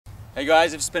Hey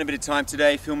guys, I've spent a bit of time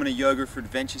today filming a Yoga for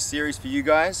Adventure series for you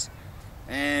guys,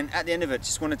 and at the end of it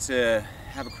just wanted to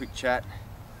have a quick chat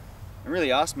and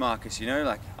really ask Marcus,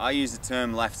 I use the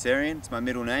term Lifetarian, it's my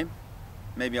middle name.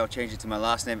 Maybe I'll change it to my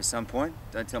last name at some point,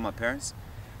 don't tell my parents.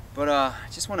 But I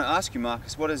just want to ask you,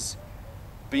 Marcus, what does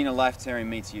being a Lifetarian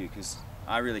mean to you? Because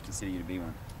I really consider you to be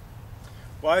one.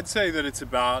 Well, I'd say that it's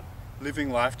about living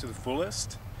life to the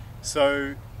fullest.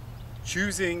 So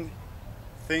choosing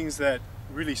things that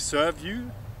really serve you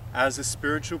as a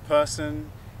spiritual person,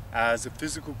 as a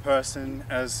physical person,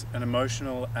 as an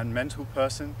emotional and mental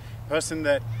person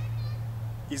that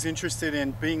is interested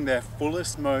in being their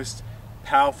fullest, most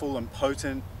powerful and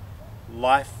potent,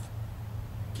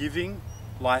 life-giving,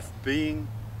 life-being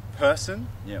person.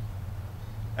 Yep.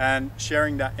 And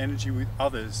sharing that energy with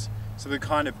others. So the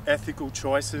kind of ethical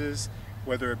choices,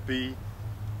 whether it be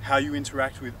how you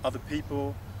interact with other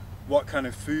people, what kind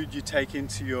of food you take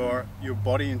into your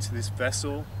body, into this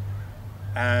vessel,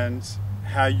 and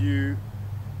how you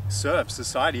serve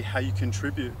society, how you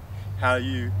contribute, how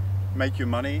you make your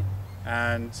money,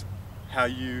 and how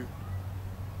you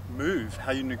move,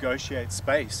 how you negotiate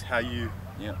space, how you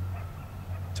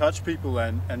touch people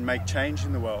and make change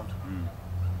in the world.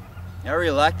 I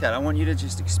really like that. I want you to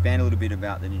just expand a little bit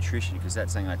about the nutrition, because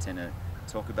that's something I tend to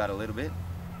talk about a little bit.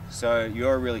 So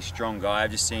you're a really strong guy.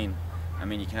 I've just seen,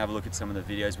 you can have a look at some of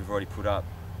the videos we've already put up.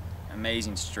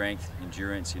 Amazing strength,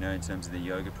 endurance, in terms of the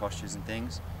yoga postures and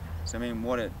things. So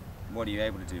what are you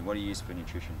able to do? What do you use for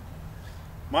nutrition?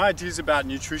 My ideas about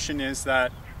nutrition is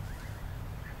that,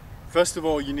 first of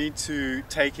all, you need to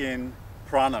take in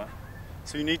prana.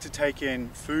 So you need to take in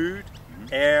food,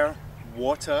 air,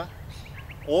 water,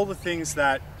 all the things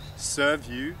that serve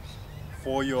you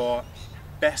for your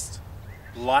best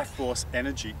life force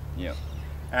energy. Yeah.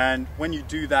 And when you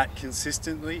do that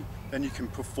consistently, then you can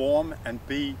perform and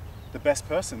be the best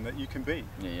person that you can be.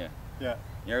 Yeah,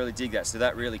 I really dig that. So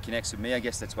that really connects with me. I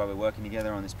guess that's why we're working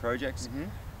together on this project.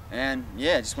 And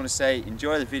yeah, I just want to say,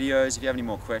 enjoy the videos. If you have any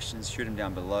more questions, shoot them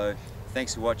down below.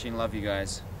 Thanks for watching. Love you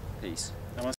guys. Peace.